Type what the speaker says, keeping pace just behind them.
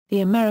The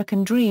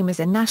American dream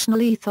is a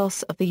national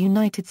ethos of the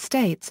United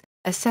States,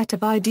 a set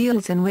of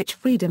ideals in which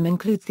freedom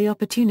includes the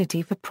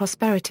opportunity for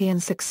prosperity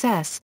and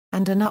success,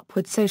 and an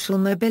upward social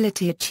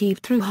mobility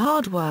achieved through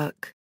hard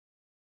work.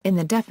 In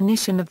the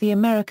definition of the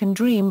American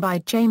dream by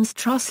James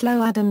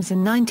Truslow Adams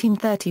in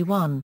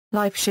 1931,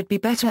 life should be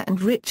better and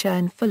richer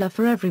and fuller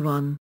for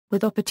everyone,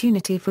 with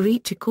opportunity for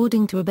each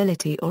according to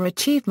ability or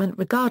achievement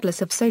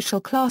regardless of social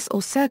class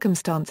or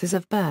circumstances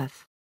of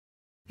birth.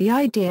 The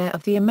idea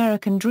of the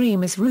American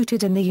dream is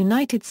rooted in the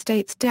United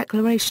States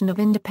Declaration of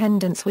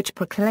Independence, which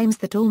proclaims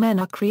that all men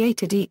are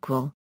created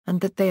equal, and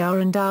that they are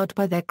endowed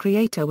by their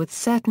Creator with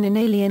certain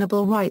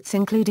inalienable rights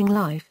including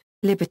life,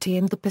 liberty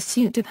and the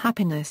pursuit of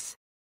happiness.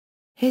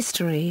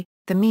 History.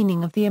 The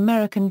meaning of the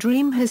American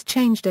dream has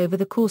changed over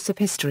the course of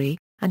history,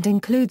 and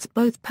includes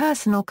both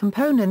personal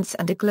components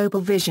and a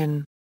global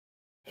vision.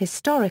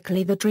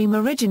 Historically, the dream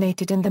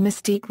originated in the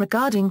mystique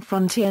regarding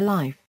frontier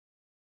life.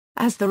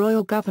 As the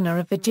Royal Governor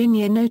of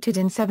Virginia noted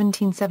in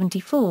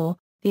 1774,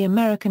 the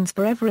Americans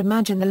forever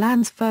imagine the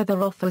lands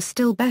further off are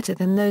still better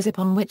than those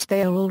upon which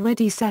they are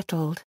already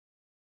settled.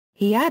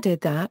 He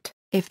added that,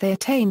 if they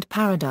attained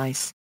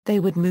paradise,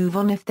 they would move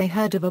on if they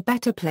heard of a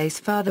better place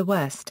further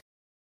west.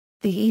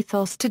 The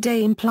ethos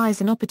today implies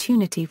an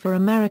opportunity for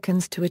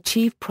Americans to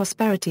achieve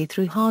prosperity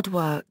through hard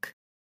work.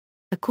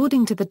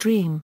 According to the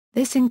dream,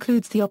 this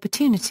includes the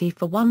opportunity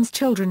for one's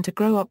children to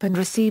grow up and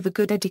receive a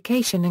good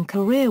education and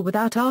career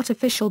without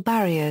artificial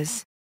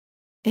barriers.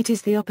 It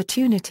is the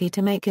opportunity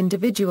to make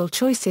individual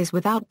choices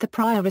without the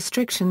prior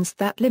restrictions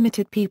that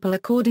limited people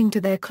according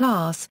to their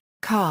class,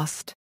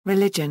 caste,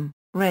 religion,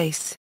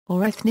 race,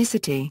 or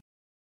ethnicity.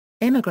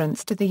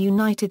 Immigrants to the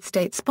United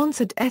States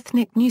sponsored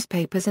ethnic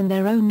newspapers in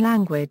their own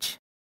language.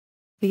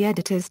 The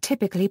editors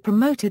typically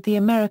promoted the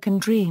American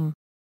dream.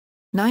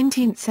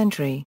 19th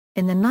century.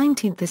 In the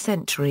 19th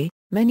century,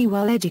 many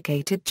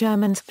well-educated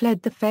Germans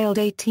fled the failed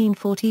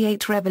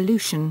 1848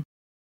 revolution.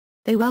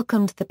 They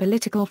welcomed the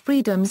political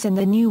freedoms in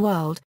the New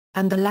World,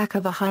 and the lack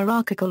of a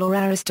hierarchical or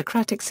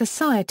aristocratic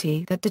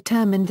society that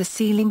determined the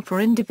ceiling for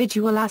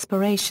individual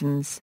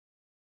aspirations.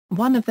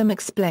 One of them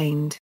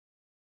explained,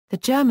 "The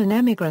German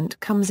emigrant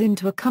comes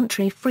into a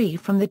country free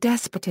from the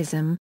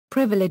despotism,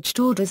 privileged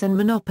orders and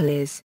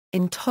monopolies,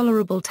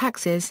 intolerable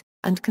taxes,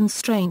 and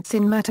constraints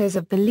in matters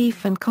of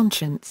belief and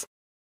conscience.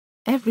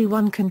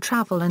 Everyone can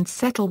travel and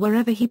settle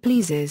wherever he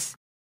pleases.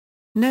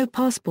 No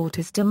passport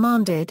is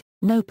demanded,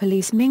 no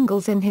police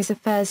mingles in his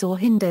affairs or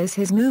hinders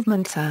his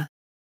movements.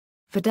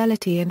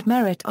 Fidelity and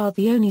merit are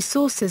the only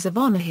sources of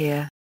honor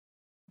here.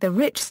 The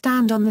rich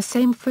stand on the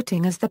same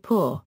footing as the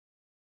poor.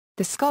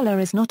 The scholar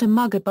is not a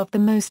mug above the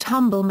most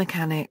humble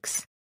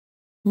mechanics.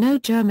 No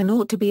German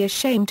ought to be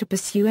ashamed to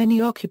pursue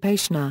any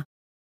occupation.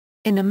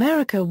 In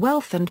America,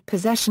 wealth and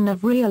possession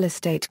of real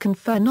estate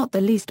confer not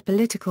the least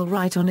political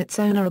right on its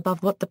owner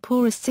above what the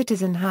poorest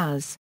citizen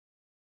has.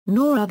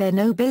 Nor are there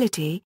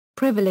nobility,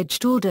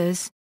 privileged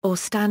orders, or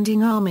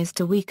standing armies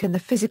to weaken the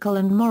physical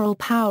and moral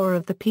power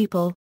of the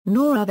people,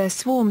 nor are there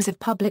swarms of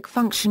public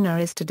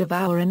functionaries to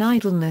devour in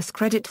idleness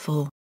credit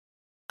for.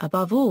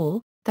 Above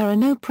all, there are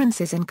no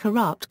princes and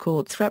corrupt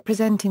courts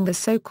representing the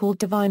so-called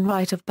divine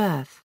right of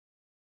birth.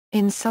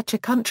 In such a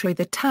country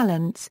the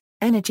talents,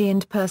 energy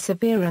and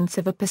perseverance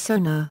of a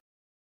persona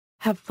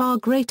have far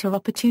greater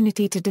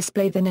opportunity to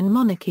display than in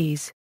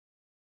monarchies.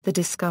 The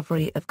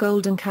discovery of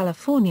gold in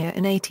California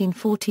in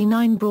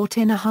 1849 brought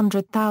in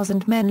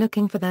 100,000 men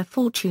looking for their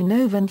fortune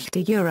over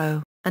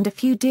 €1, and a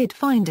few did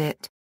find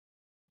it.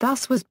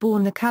 Thus was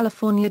born the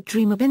California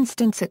dream of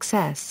instant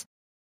success.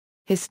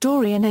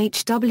 Historian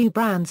H. W.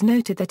 Brands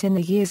noted that in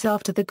the years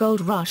after the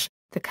gold rush,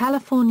 the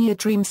California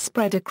dream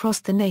spread across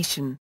the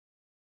nation.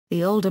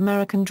 The old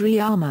American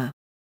dream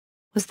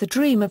was the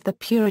dream of the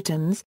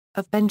Puritans,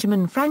 of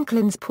Benjamin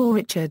Franklin's Poor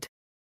Richard.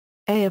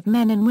 Of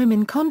men and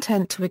women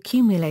content to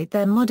accumulate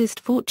their modest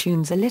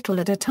fortunes a little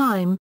at a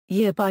time,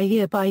 year by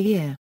year by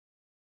year.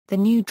 The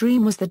new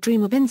dream was the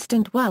dream of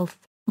instant wealth,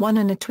 won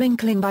in a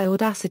twinkling by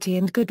audacity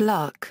and good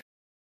luck.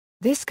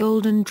 This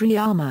golden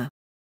dream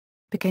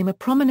became a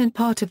prominent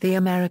part of the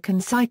American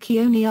psyche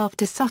only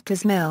after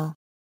Sutter's Mill.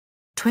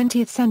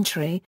 20th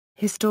century,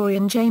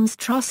 historian James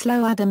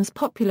Truslow Adams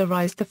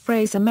popularized the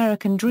phrase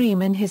American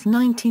Dream in his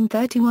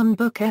 1931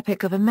 book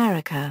Epic of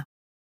America.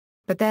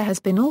 But there has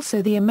been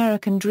also the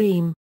American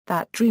Dream,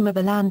 that dream of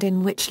a land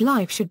in which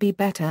life should be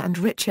better and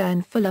richer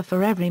and fuller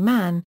for every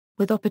man,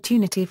 with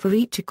opportunity for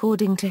each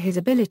according to his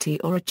ability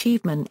or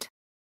achievement.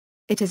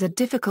 It is a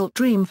difficult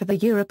dream for the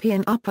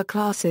European upper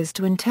classes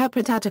to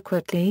interpret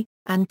adequately,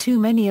 and too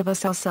many of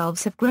us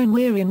ourselves have grown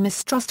weary and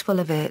mistrustful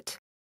of it.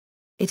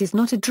 It is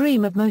not a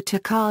dream of motor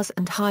cars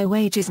and high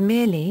wages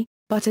merely,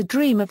 but a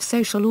dream of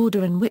social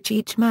order in which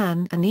each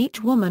man and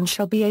each woman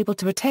shall be able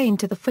to attain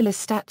to the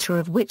fullest stature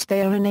of which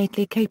they are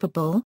innately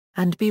capable,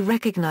 and be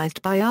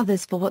recognized by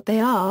others for what they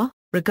are,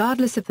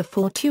 regardless of the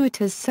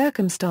fortuitous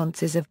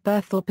circumstances of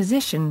birth or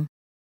position.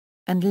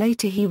 And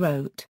later he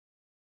wrote,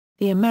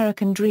 "The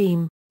American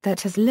dream,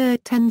 that has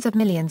lured tens of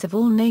millions of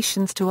all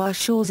nations to our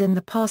shores in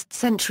the past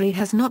century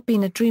has not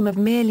been a dream of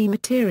merely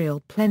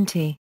material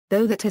plenty,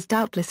 though that has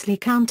doubtlessly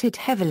counted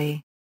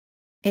heavily.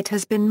 It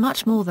has been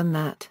much more than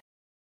that.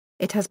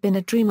 It has been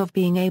a dream of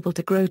being able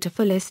to grow to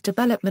fullest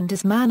development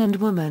as man and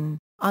woman,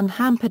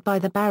 unhampered by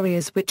the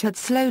barriers which had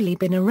slowly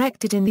been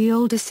erected in the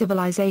older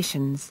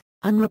civilizations,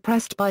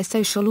 unrepressed by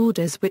social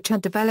orders which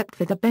had developed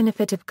for the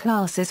benefit of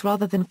classes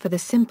rather than for the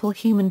simple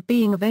human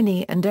being of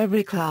any and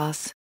every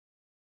class.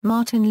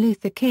 Martin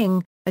Luther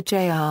King, a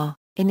Jr.,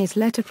 in his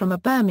letter from a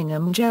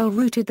Birmingham jail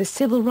rooted the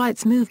civil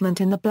rights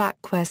movement in the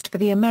black quest for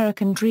the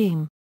American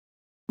dream.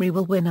 We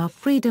will win our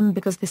freedom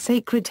because the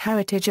sacred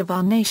heritage of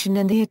our nation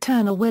and the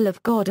eternal will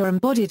of God are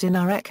embodied in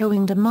our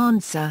echoing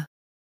demands, sir.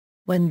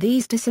 When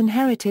these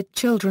disinherited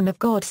children of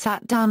God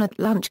sat down at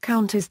lunch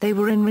counters, they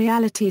were in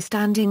reality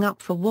standing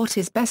up for what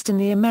is best in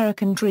the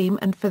American dream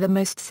and for the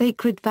most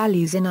sacred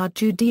values in our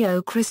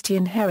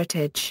Judeo-Christian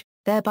heritage,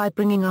 thereby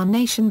bringing our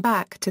nation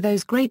back to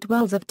those great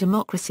wells of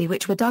democracy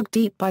which were dug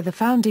deep by the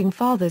Founding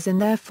Fathers in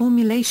their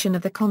formulation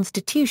of the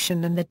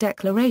Constitution and the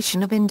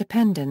Declaration of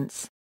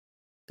Independence.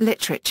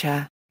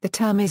 Literature. The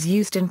term is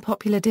used in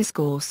popular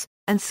discourse,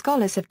 and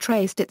scholars have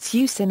traced its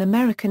use in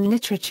American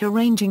literature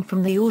ranging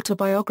from the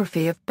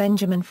autobiography of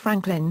Benjamin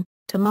Franklin,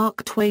 to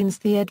Mark Twain's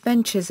The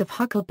Adventures of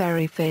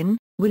Huckleberry Finn,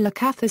 Willa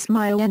Cather's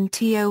My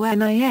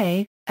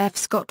Antonia, F.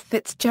 Scott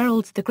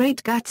Fitzgerald's The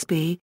Great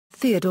Gatsby,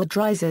 Theodore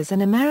Dreiser's An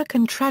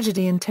American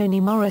Tragedy and Toni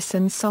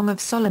Morrison's Song of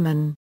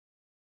Solomon.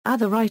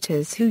 Other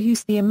writers who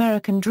use the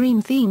American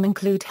dream theme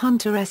include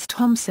Hunter S.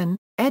 Thompson,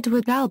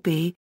 Edward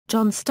Albee,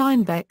 John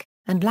Steinbeck,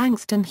 and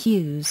Langston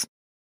Hughes.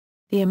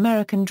 The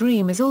American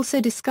dream is also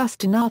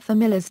discussed in Arthur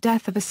Miller's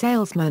Death of a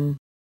Salesman.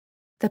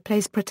 The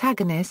play's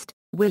protagonist,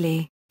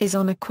 Willie, is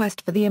on a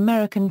quest for the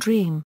American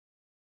dream.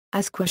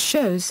 As Qua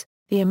shows,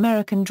 the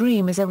American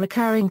dream is a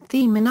recurring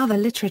theme in other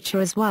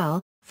literature as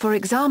well, for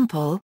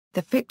example,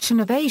 the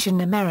fiction of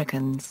Asian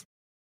Americans.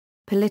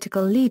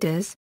 Political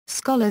leaders,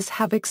 scholars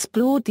have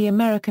explored the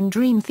American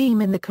dream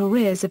theme in the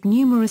careers of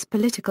numerous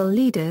political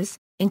leaders,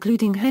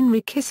 including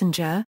Henry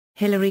Kissinger,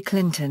 Hillary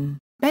Clinton,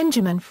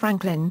 Benjamin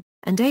Franklin,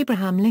 and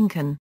Abraham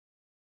Lincoln.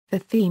 The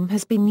theme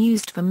has been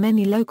used for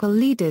many local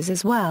leaders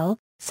as well,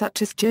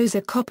 such as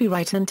Joseph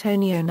Copyright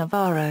Antonio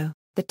Navarro,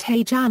 the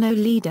Tejano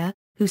leader,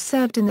 who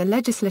served in the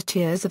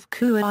legislatures of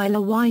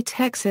Coahuila,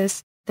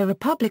 Texas, the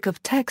Republic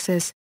of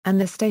Texas, and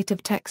the state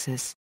of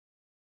Texas.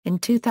 In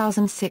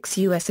 2006,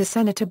 U.S.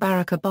 Senator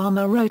Barack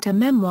Obama wrote a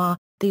memoir,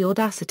 The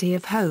Audacity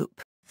of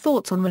Hope,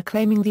 Thoughts on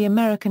Reclaiming the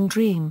American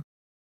Dream.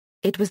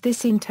 It was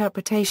this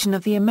interpretation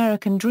of the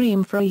American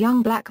dream for a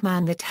young black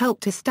man that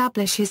helped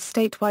establish his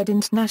statewide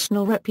and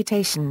national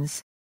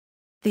reputations.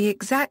 The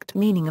exact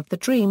meaning of the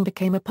dream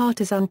became a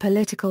partisan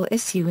political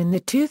issue in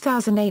the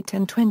 2008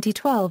 and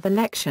 2012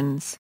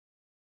 elections.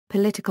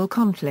 Political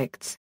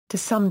conflicts, to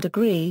some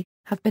degree,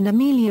 have been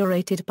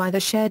ameliorated by the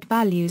shared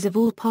values of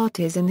all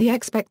parties and the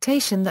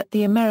expectation that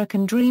the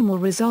American dream will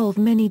resolve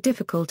many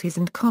difficulties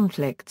and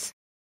conflicts.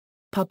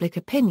 Public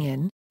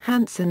opinion.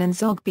 Hansen and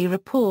Zogby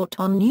report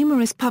on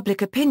numerous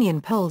public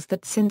opinion polls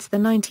that since the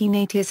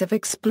 1980s have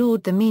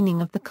explored the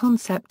meaning of the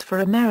concept for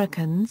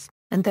Americans,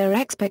 and their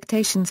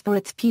expectations for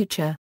its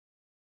future.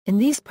 In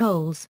these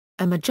polls,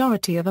 a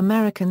majority of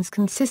Americans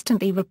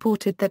consistently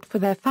reported that for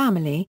their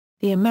family,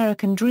 the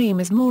American dream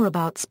is more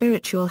about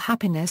spiritual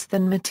happiness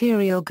than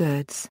material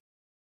goods.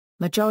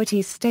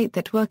 Majorities state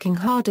that working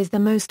hard is the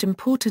most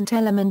important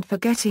element for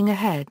getting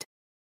ahead.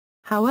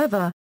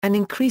 However, an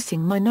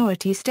increasing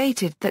minority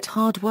stated that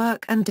hard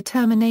work and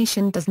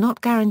determination does not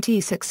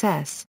guarantee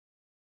success.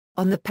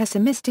 On the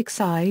pessimistic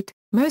side,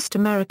 most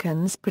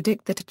Americans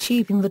predict that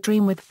achieving the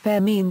dream with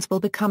fair means will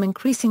become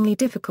increasingly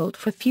difficult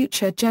for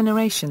future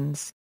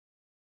generations.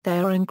 They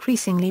are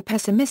increasingly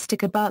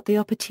pessimistic about the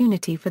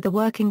opportunity for the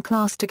working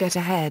class to get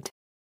ahead.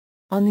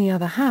 On the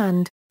other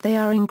hand, they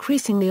are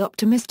increasingly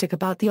optimistic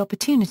about the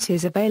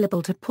opportunities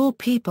available to poor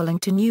people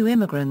and to new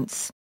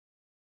immigrants.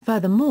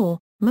 Furthermore,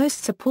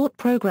 most support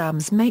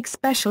programs make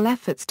special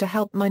efforts to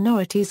help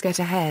minorities get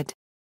ahead.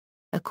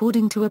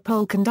 According to a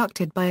poll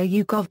conducted by a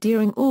YouGov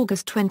during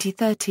August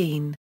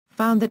 2013,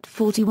 found that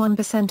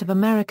 41% of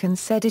Americans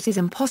said it is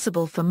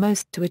impossible for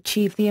most to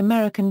achieve the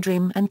American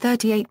dream and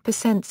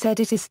 38% said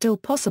it is still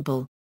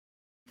possible.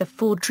 The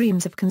Four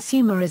Dreams of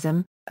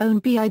Consumerism,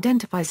 ONB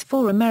identifies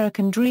four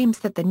American dreams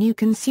that the new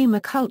consumer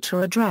culture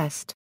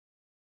addressed.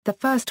 The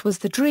first was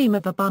the dream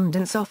of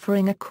abundance,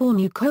 offering a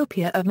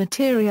cornucopia of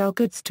material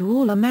goods to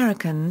all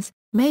Americans,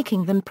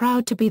 making them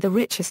proud to be the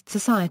richest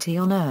society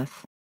on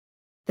earth.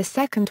 The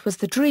second was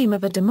the dream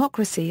of a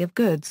democracy of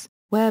goods,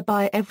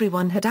 whereby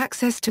everyone had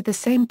access to the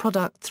same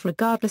products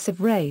regardless of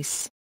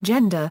race,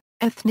 gender,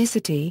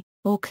 ethnicity,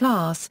 or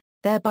class,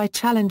 thereby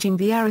challenging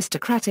the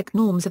aristocratic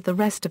norms of the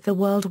rest of the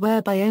world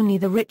whereby only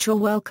the rich or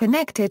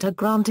well-connected are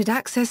granted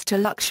access to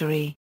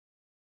luxury.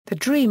 The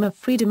dream of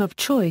freedom of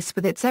choice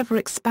with its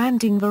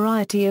ever-expanding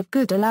variety of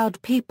good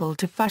allowed people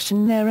to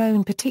fashion their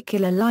own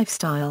particular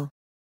lifestyle.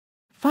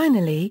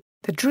 Finally,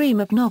 the dream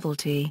of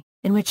novelty,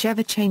 in which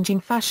ever-changing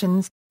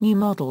fashions, new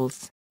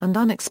models, and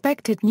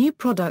unexpected new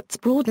products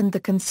broadened the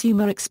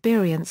consumer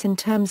experience in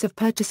terms of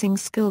purchasing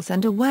skills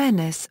and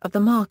awareness of the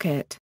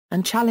market,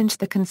 and challenged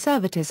the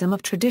conservatism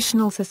of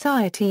traditional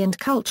society and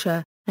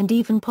culture, and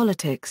even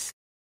politics.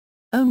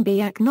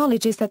 Ownby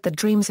acknowledges that the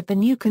dreams of the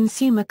new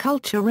consumer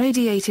culture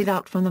radiated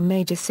out from the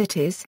major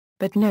cities,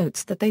 but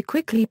notes that they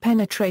quickly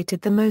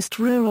penetrated the most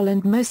rural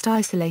and most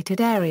isolated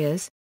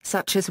areas,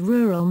 such as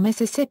rural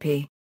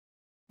Mississippi.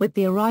 With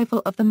the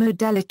arrival of the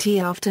modality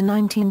after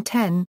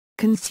 1910,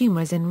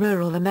 consumers in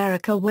rural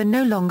America were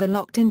no longer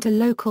locked into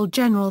local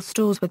general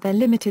stores with their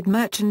limited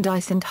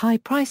merchandise and high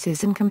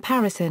prices in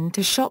comparison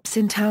to shops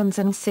in towns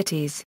and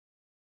cities.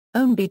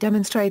 Ownby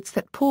demonstrates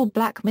that poor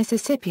black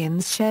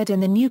Mississippians shared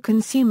in the new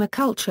consumer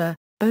culture,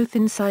 both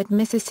inside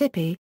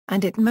Mississippi,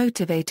 and it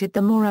motivated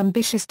the more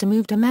ambitious to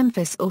move to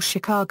Memphis or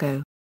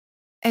Chicago.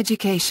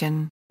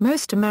 Education.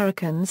 Most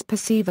Americans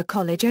perceive a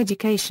college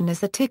education as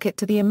the ticket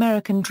to the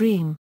American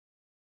dream.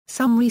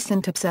 Some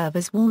recent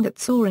observers warn that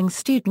soaring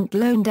student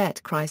loan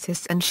debt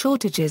crisis and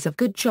shortages of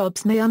good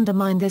jobs may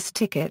undermine this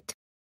ticket.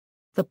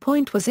 The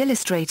point was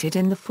illustrated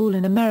in The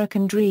Fallen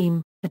American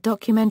Dream, a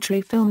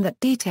documentary film that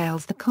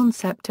details the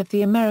concept of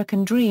the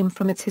American dream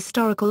from its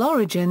historical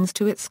origins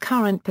to its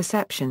current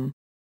perception.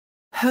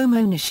 Home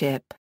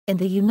ownership. In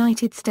the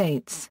United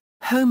States,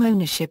 home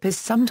ownership is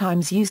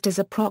sometimes used as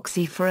a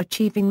proxy for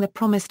achieving the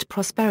promised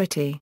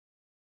prosperity.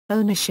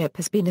 Ownership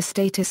has been a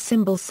status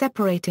symbol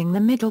separating the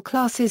middle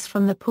classes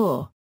from the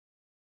poor.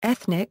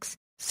 Ethnics.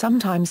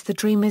 Sometimes the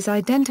dream is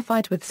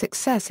identified with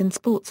success in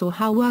sports or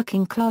how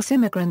working-class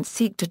immigrants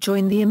seek to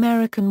join the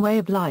American way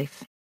of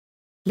life.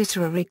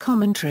 Literary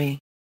commentary.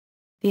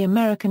 The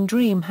American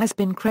dream has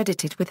been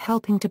credited with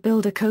helping to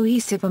build a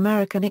cohesive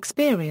American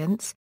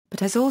experience, but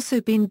has also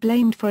been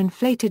blamed for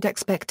inflated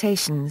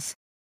expectations.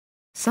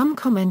 Some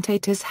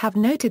commentators have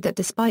noted that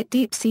despite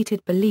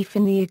deep-seated belief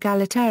in the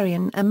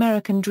egalitarian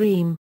American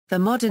dream, the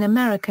modern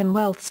American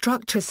wealth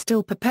structure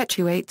still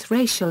perpetuates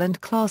racial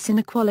and class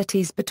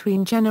inequalities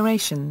between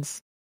generations.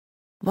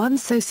 One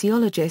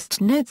sociologist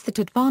notes that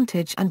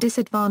advantage and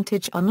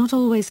disadvantage are not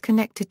always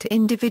connected to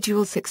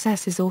individual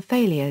successes or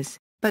failures,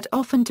 but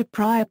often to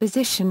prior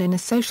position in a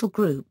social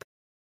group.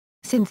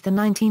 Since the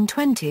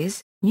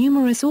 1920s,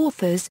 numerous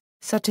authors,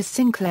 such as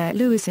Sinclair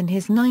Lewis in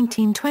his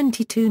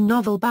 1922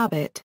 novel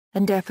Babbitt,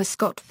 and F.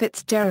 Scott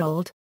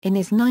Fitzgerald, in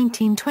his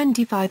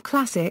 1925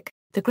 classic,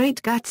 The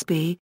Great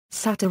Gatsby,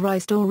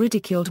 satirized or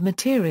ridiculed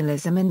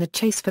materialism in the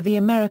chase for the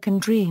American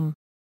dream.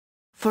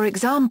 For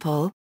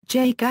example,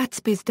 J.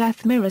 Gatsby's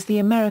death mirrors the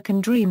American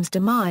dream's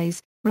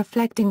demise,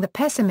 reflecting the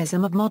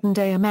pessimism of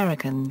modern-day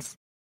Americans.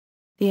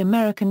 The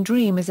American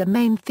dream is a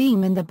main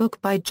theme in the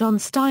book by John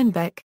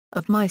Steinbeck,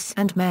 Of Mice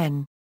and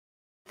Men.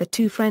 The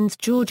two friends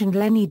George and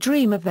Lenny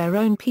dream of their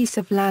own piece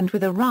of land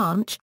with a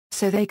ranch,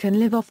 so they can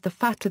live off the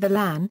fat of the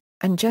land,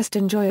 and just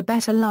enjoy a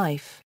better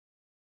life.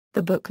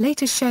 The book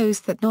later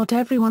shows that not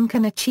everyone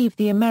can achieve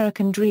the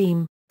American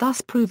dream, thus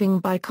proving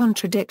by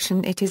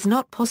contradiction it is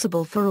not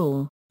possible for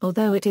all,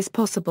 although it is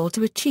possible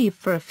to achieve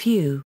for a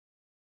few.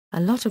 A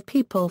lot of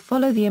people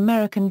follow the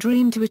American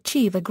dream to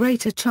achieve a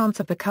greater chance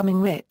of becoming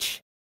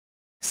rich.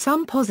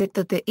 Some posit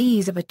that the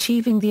ease of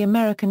achieving the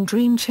American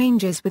dream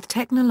changes with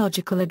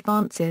technological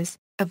advances,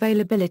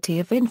 availability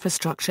of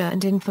infrastructure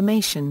and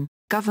information,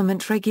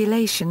 government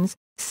regulations,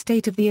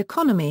 state of the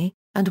economy,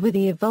 and with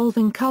the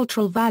evolving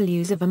cultural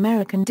values of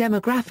American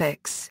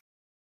demographics.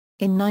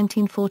 In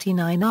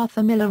 1949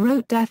 Arthur Miller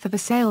wrote Death of a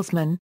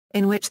Salesman,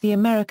 in which the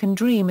American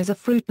dream is a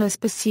fruitless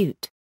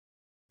pursuit.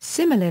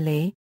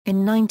 Similarly,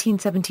 in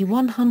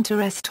 1971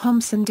 Hunter S.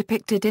 Thompson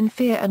depicted In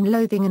Fear and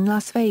Loathing in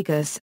Las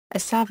Vegas, a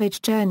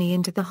savage journey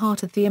into the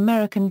heart of the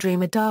American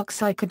dream, a dark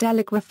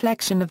psychedelic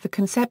reflection of the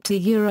concept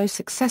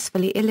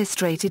successfully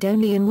illustrated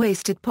only in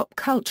wasted pop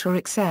culture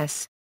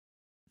excess.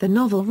 The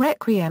novel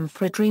Requiem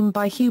for a Dream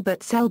by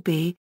Hubert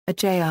Selby, a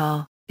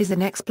Jr., is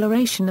an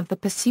exploration of the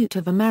pursuit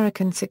of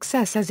American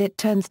success as it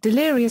turns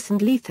delirious and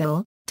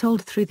lethal,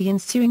 told through the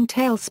ensuing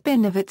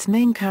tailspin of its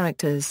main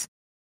characters.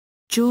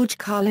 George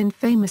Carlin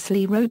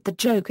famously wrote the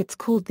joke, "It's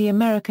called the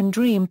American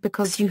dream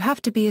because you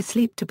have to be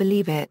asleep to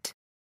believe it."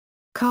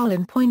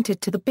 Carlin pointed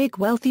to the big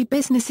wealthy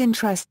business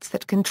interests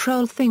that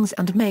control things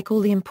and make all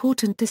the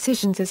important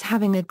decisions as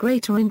having a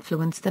greater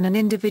influence than an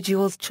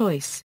individual's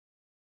choice.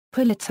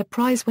 Pulitzer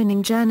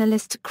Prize-winning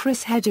journalist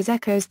Chris Hedges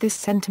echoes this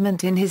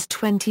sentiment in his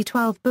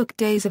 2012 book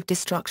Days of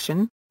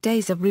Destruction,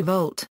 Days of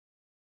Revolt.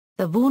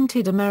 The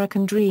vaunted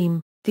American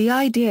dream, the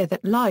idea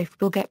that life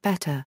will get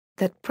better,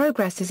 that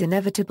progress is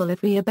inevitable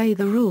if we obey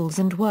the rules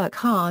and work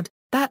hard,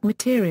 that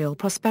material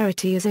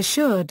prosperity is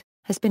assured,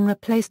 has been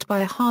replaced by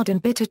a hard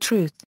and bitter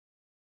truth.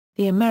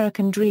 The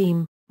American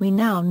dream, we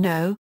now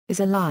know, is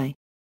a lie.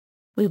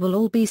 We will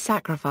all be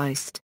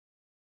sacrificed.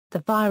 The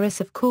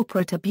virus of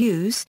corporate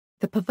abuse,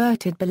 the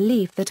perverted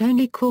belief that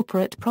only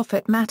corporate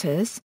profit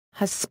matters,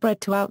 has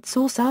spread to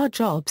outsource our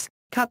jobs,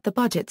 cut the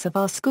budgets of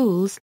our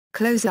schools,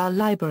 close our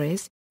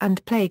libraries,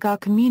 and plague our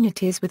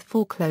communities with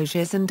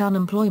foreclosures and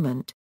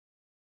unemployment.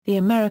 The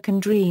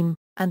American dream,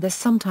 and the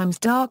sometimes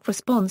dark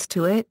response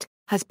to it,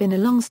 has been a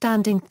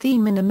long-standing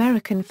theme in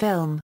American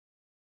film.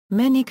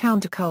 Many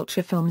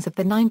counterculture films of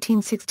the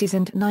 1960s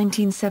and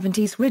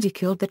 1970s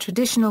ridiculed the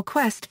traditional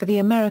quest for the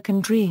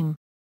American dream.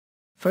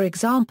 For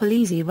example,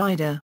 Easy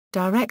Rider,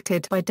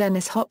 directed by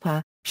Dennis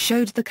Hopper,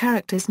 showed the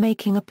characters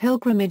making a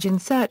pilgrimage in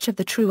search of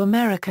the true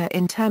America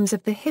in terms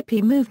of the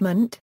hippie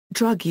movement,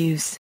 drug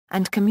use,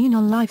 and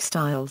communal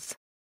lifestyles.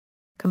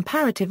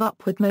 Comparative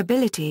upward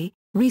mobility.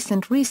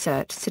 Recent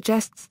research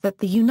suggests that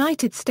the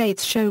United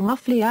States show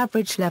roughly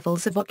average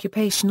levels of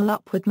occupational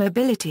upward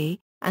mobility,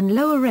 and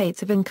lower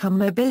rates of income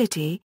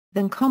mobility,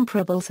 than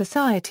comparable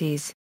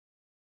societies.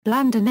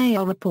 Blandon et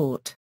al.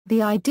 Report,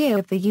 the idea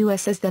of the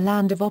U.S. as the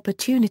land of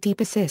opportunity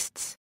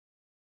persists,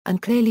 and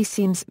clearly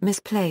seems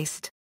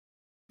misplaced.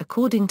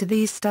 According to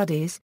these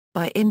studies,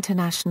 by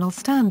international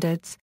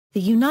standards, the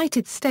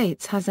United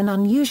States has an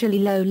unusually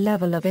low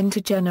level of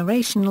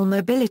intergenerational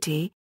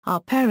mobility. Our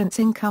parents'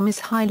 income is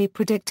highly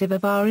predictive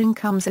of our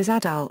incomes as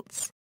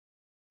adults.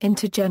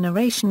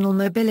 Intergenerational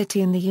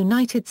mobility in the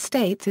United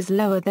States is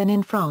lower than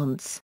in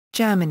France,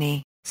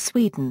 Germany,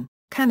 Sweden,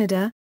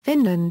 Canada,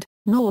 Finland,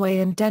 Norway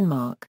and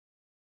Denmark.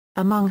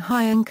 Among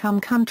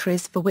high-income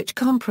countries for which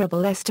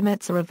comparable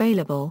estimates are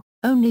available,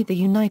 only the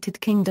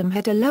United Kingdom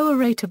had a lower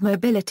rate of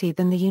mobility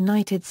than the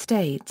United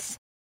States.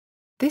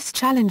 This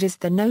challenges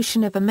the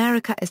notion of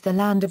America as the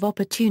land of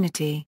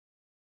opportunity.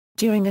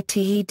 During a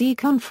TED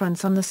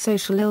conference on the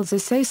social ills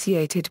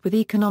associated with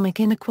economic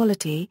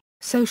inequality,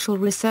 social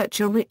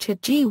researcher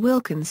Richard G.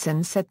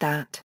 Wilkinson said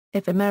that,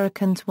 if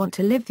Americans want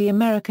to live the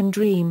American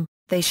dream,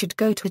 they should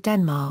go to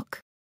Denmark.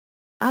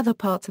 Other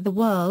parts of the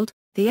world,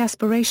 the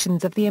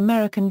aspirations of the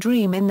American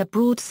dream in the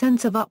broad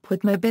sense of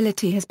upward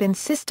mobility has been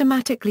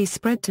systematically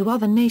spread to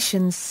other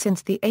nations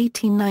since the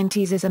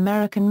 1890s as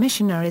American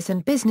missionaries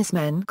and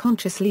businessmen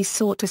consciously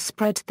sought to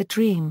spread the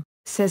dream,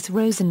 says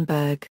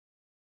Rosenberg.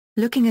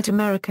 Looking at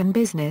American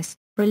business,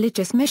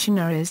 religious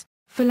missionaries,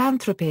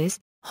 philanthropies,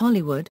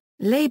 Hollywood,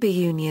 labor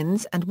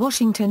unions and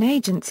Washington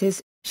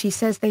agencies, she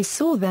says they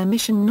saw their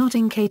mission not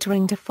in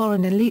catering to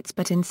foreign elites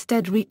but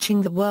instead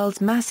reaching the world's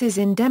masses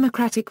in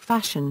democratic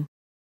fashion.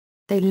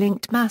 They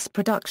linked mass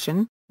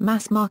production,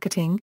 mass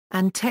marketing,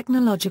 and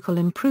technological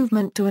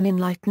improvement to an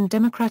enlightened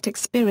democratic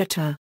spirit.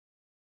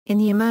 In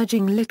the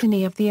emerging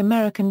litany of the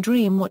American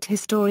dream, what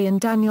historian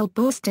Daniel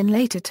Boorstin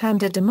later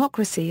termed a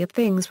democracy of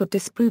things would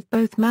disprove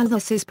both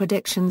Malthus's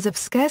predictions of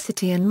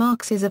scarcity and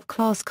Marx's of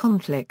class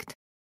conflict.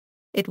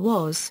 It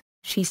was,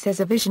 she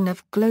says, a vision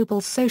of global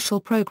social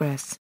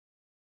progress.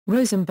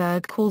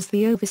 Rosenberg calls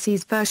the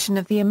overseas version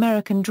of the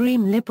American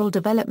dream liberal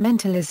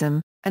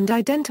developmentalism, and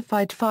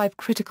identified 5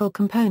 critical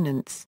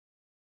components.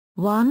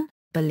 1.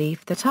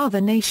 Belief that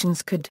other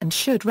nations could and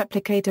should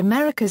replicate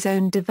America's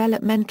own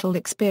developmental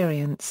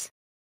experience.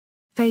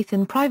 Faith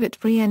in private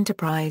free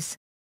enterprise.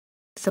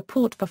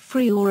 Support for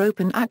free or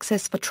open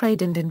access for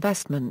trade and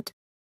investment.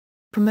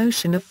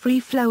 Promotion of free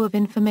flow of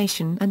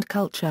information and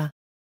culture.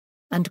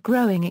 And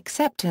growing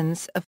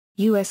acceptance of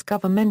U.S.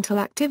 governmental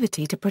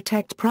activity to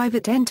protect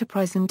private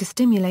enterprise and to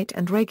stimulate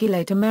and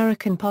regulate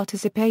American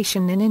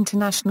participation in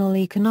international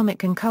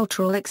economic and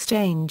cultural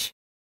exchange.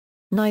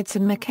 Knights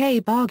and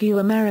McCabe argue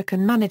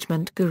American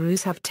management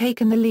gurus have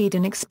taken the lead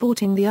in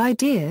exporting the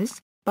ideas.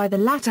 By the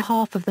latter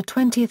half of the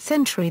 20th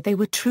century they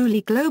were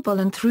truly global,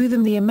 and through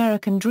them the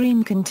American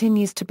dream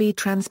continues to be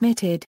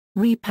transmitted,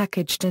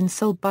 repackaged and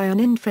sold by an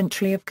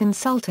infantry of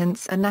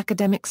consultants and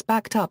academics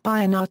backed up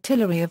by an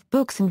artillery of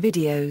books and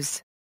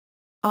videos.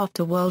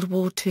 After World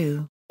War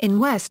II, in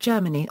West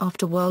Germany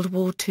after World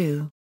War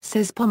II,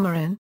 says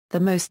Pomeran, the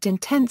most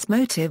intense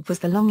motive was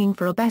the longing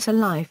for a better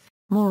life,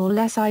 more or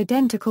less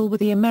identical with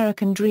the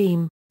American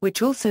dream,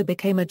 which also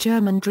became a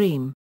German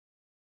dream.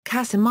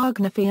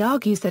 Casamagnafi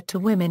argues that to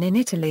women in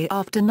Italy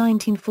after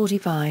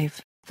 1945,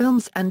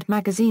 films and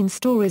magazine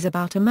stories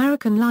about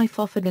American life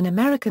offered an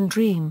American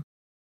dream.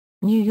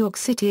 New York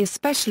City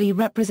especially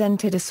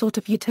represented a sort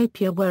of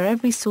utopia where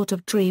every sort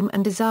of dream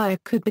and desire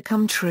could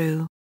become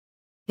true.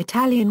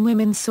 Italian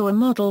women saw a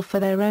model for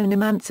their own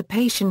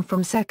emancipation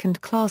from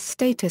second-class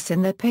status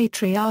in their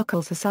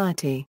patriarchal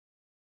society.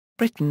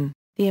 Britain,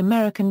 the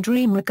American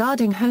dream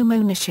regarding home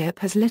ownership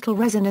has little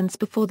resonance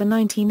before the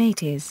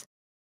 1980s.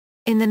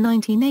 In the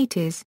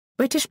 1980s,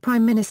 British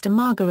Prime Minister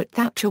Margaret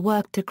Thatcher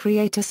worked to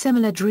create a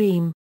similar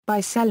dream,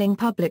 by selling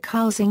public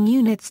housing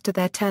units to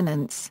their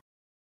tenants.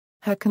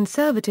 Her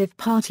Conservative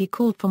Party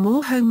called for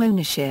more home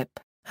ownership,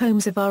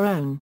 homes of our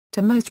own.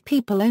 To most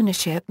people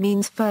ownership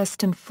means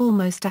first and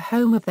foremost a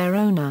home of their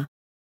owner.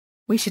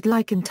 We should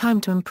like in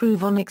time to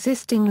improve on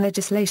existing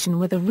legislation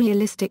with a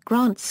realistic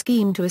grant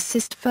scheme to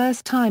assist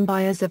first-time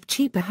buyers of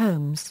cheaper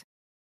homes.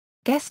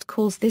 Guest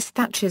calls this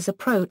Thatcher's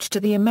approach to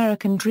the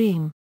American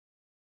dream.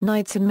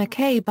 Knights and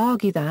McCabe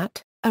argue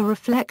that, a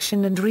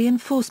reflection and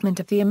reinforcement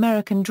of the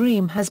American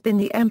dream has been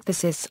the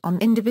emphasis on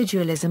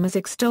individualism as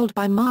extolled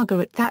by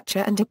Margaret Thatcher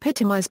and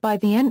epitomized by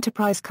the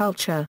enterprise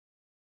culture.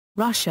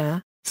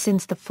 Russia,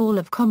 since the fall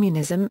of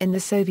communism in the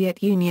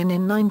Soviet Union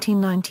in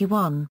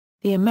 1991,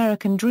 the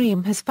American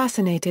dream has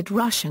fascinated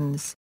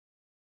Russians.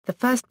 The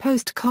first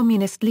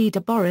post-communist leader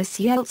Boris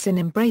Yeltsin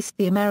embraced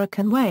the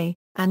American way,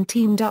 and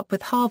teamed up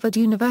with Harvard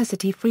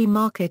University free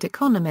market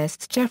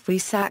economists Jeffrey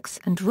Sachs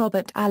and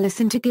Robert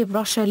Allison to give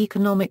Russia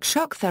economic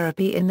shock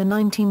therapy in the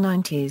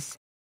 1990s.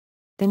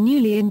 the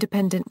newly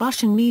independent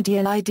Russian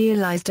media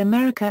idealized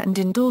America and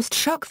endorsed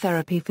shock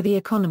therapy for the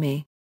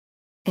economy.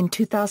 In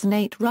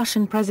 2008,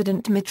 Russian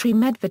President Dmitry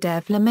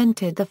Medvedev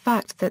lamented the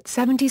fact that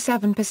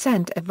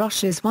 77% of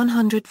Russia's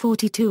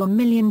 142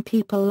 million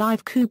people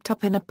live cooped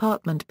up in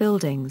apartment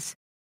buildings.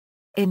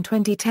 In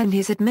 2010,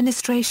 his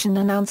administration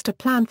announced a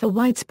plan for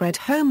widespread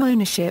home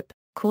ownership,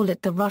 call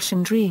it the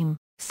Russian Dream,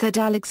 said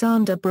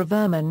Alexander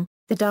Braverman,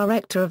 the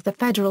director of the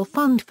Federal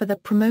Fund for the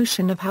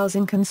Promotion of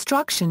Housing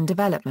Construction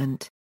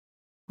Development.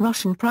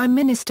 Russian Prime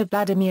Minister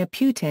Vladimir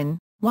Putin,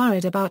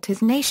 worried about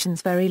his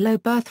nation's very low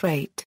birth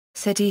rate,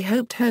 said he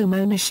hoped home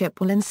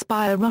ownership will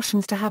inspire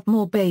Russians to have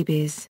more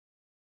babies.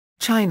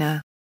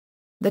 China.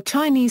 The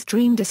Chinese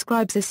Dream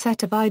describes a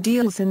set of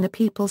ideals in the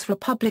People's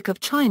Republic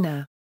of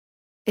China.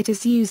 It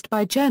is used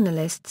by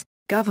journalists,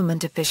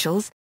 government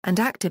officials, and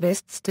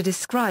activists to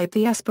describe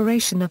the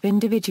aspiration of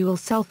individual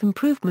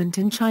self-improvement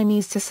in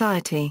Chinese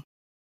society.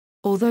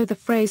 Although the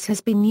phrase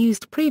has been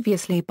used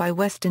previously by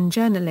Western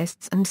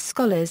journalists and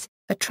scholars,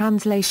 a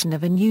translation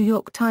of a New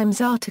York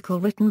Times article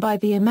written by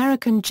the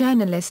American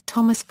journalist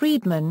Thomas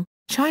Friedman,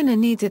 "China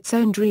Needs Its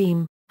Own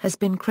Dream," has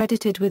been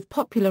credited with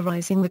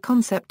popularizing the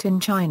concept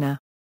in China.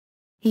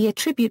 He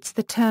attributes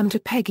the term to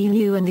Peggy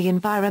Liu and the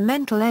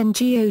environmental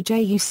NGO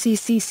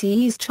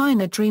JUCCCE's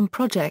China Dream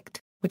Project,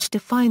 which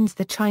defines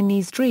the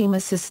Chinese Dream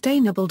as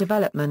sustainable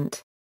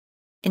development.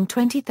 In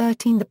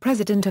 2013, the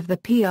president of the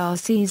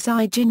PRC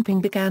Xi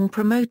Jinping began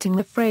promoting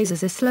the phrase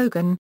as a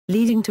slogan,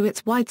 leading to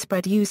its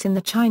widespread use in the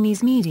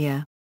Chinese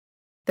media.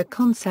 The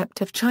concept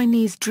of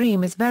Chinese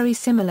Dream is very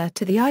similar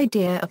to the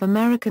idea of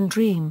American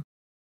Dream.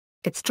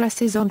 It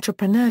stresses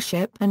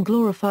entrepreneurship and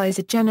glorifies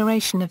a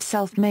generation of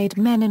self-made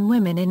men and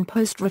women in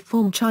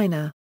post-reform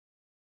China,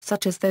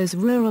 such as those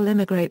rural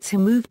immigrants who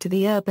moved to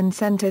the urban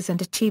centers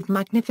and achieved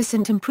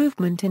magnificent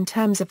improvement in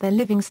terms of their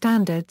living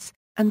standards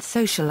and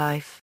social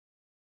life.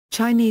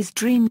 Chinese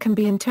Dream can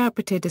be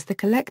interpreted as the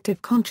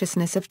collective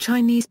consciousness of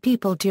Chinese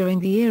people during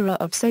the era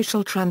of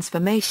social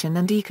transformation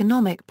and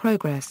economic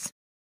progress.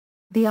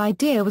 The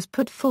idea was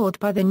put forward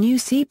by the new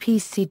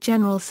CPC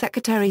General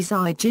Secretary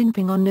Xi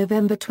Jinping on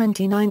November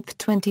 29,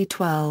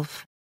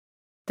 2012.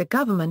 The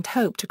government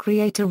hoped to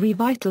create a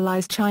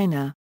revitalized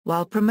China,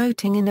 while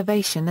promoting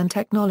innovation and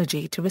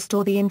technology to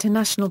restore the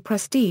international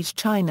prestige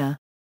China.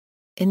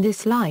 In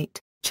this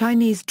light,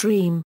 Chinese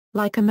Dream,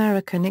 like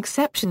American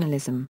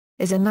exceptionalism,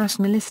 is a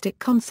nationalistic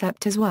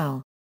concept as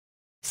well.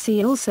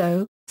 See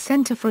also,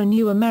 Center for a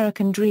New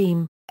American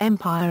Dream,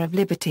 Empire of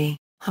Liberty,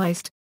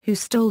 Heist, Who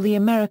Stole the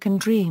American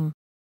Dream?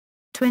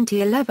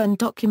 2011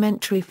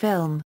 documentary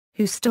film,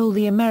 Who Stole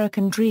the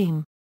American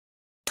Dream?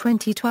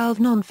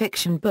 2012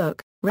 non-fiction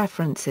book,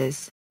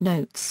 references,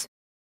 notes.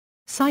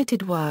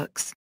 Cited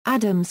works,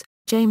 Adams,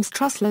 James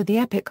Truslow The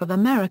Epic of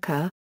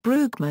America,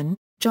 Brueggemann,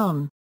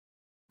 John.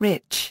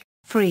 Rich,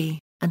 Free,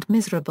 and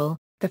Miserable,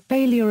 The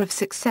Failure of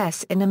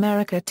Success in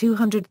America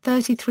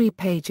 233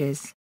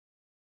 pages.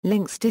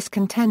 Links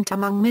discontent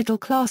among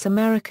middle-class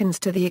Americans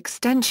to the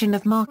extension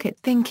of market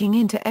thinking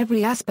into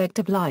every aspect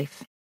of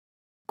life.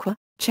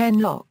 Chen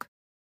Lok.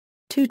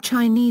 Two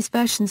Chinese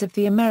versions of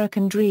the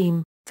American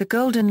Dream, The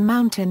Golden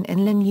Mountain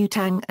in Lin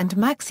Yutang and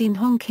Maxine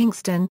Hong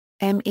Kingston,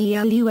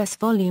 MELUS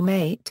Volume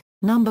 8,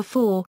 No.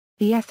 4,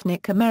 The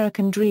Ethnic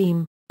American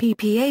Dream,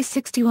 ppA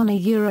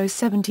 61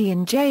 €70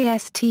 in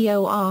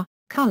JSTOR,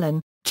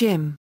 Cullen,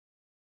 Jim.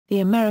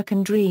 The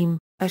American Dream,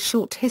 A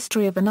Short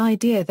History of an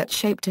Idea That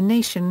Shaped a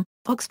Nation,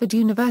 Oxford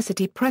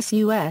University Press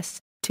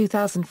US,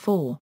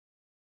 2004.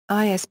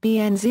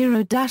 ISBN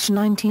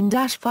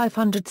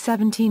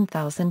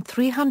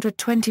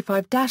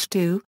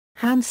 0-19-517325-2,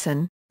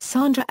 Hansen,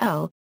 Sandra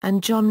L.,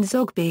 and John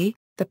Zogby,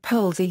 The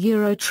Polls are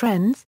Euro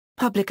Trends,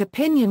 Public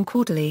Opinion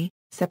Quarterly,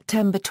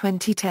 September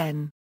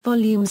 2010,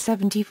 Volume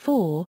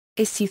 74,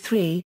 Issue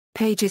 3,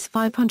 pages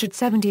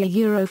 570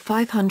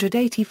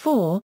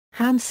 €584,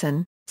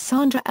 Hansen,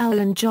 Sandra L.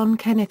 and John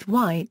Kenneth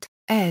White,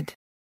 ed.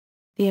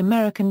 The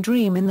American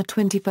Dream in the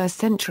 21st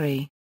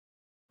Century.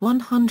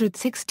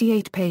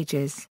 168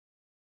 pages.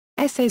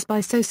 Essays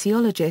by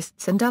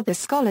sociologists and other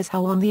scholars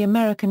how on the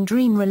American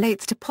Dream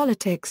relates to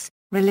politics,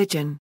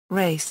 religion,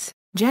 race,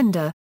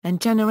 gender,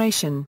 and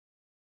generation.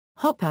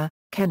 Hopper,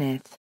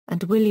 Kenneth,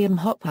 and William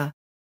Hopper.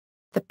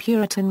 The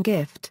Puritan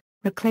Gift,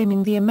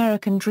 Reclaiming the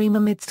American Dream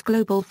Amidst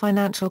Global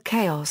Financial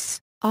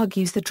Chaos,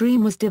 argues the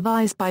dream was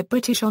devised by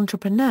British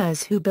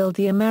entrepreneurs who build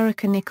the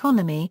American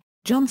economy.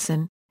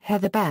 Johnson,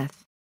 Heather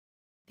Beth.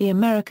 The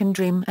American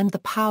Dream and the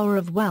Power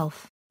of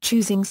Wealth,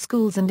 Choosing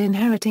Schools and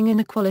Inheriting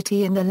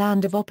Inequality in the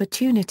Land of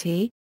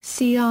Opportunity,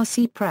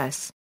 CRC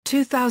Press,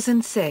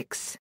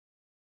 2006.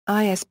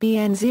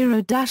 ISBN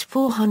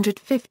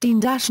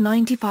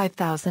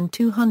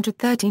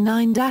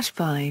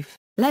 0-415-95239-5,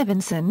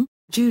 Levinson,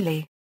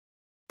 Julie.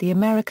 The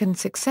American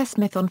Success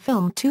Myth on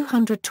Film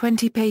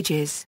 220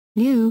 pages,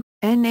 New,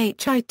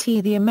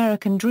 NHIT The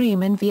American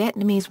Dream in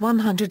Vietnamese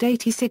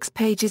 186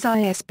 pages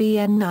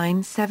ISBN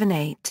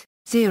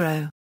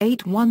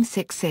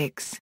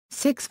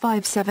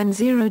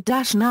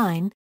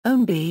 978-0-8166-6570-9,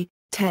 Ownby,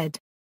 Ted.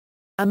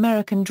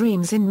 American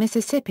Dreams in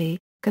Mississippi,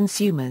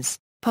 Consumers,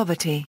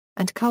 Poverty,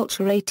 and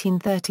Culture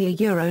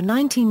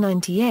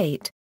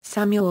 1830–1998,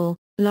 Samuel,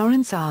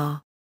 Lawrence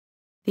R.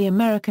 The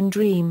American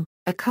Dream,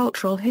 A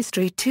Cultural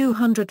History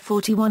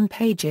 241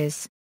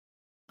 pages.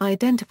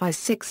 Identifies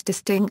 6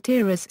 distinct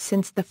eras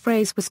since the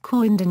phrase was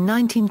coined in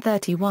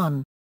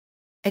 1931.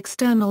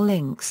 External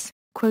links,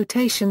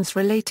 quotations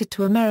related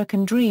to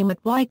American Dream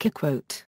at Wikiquote.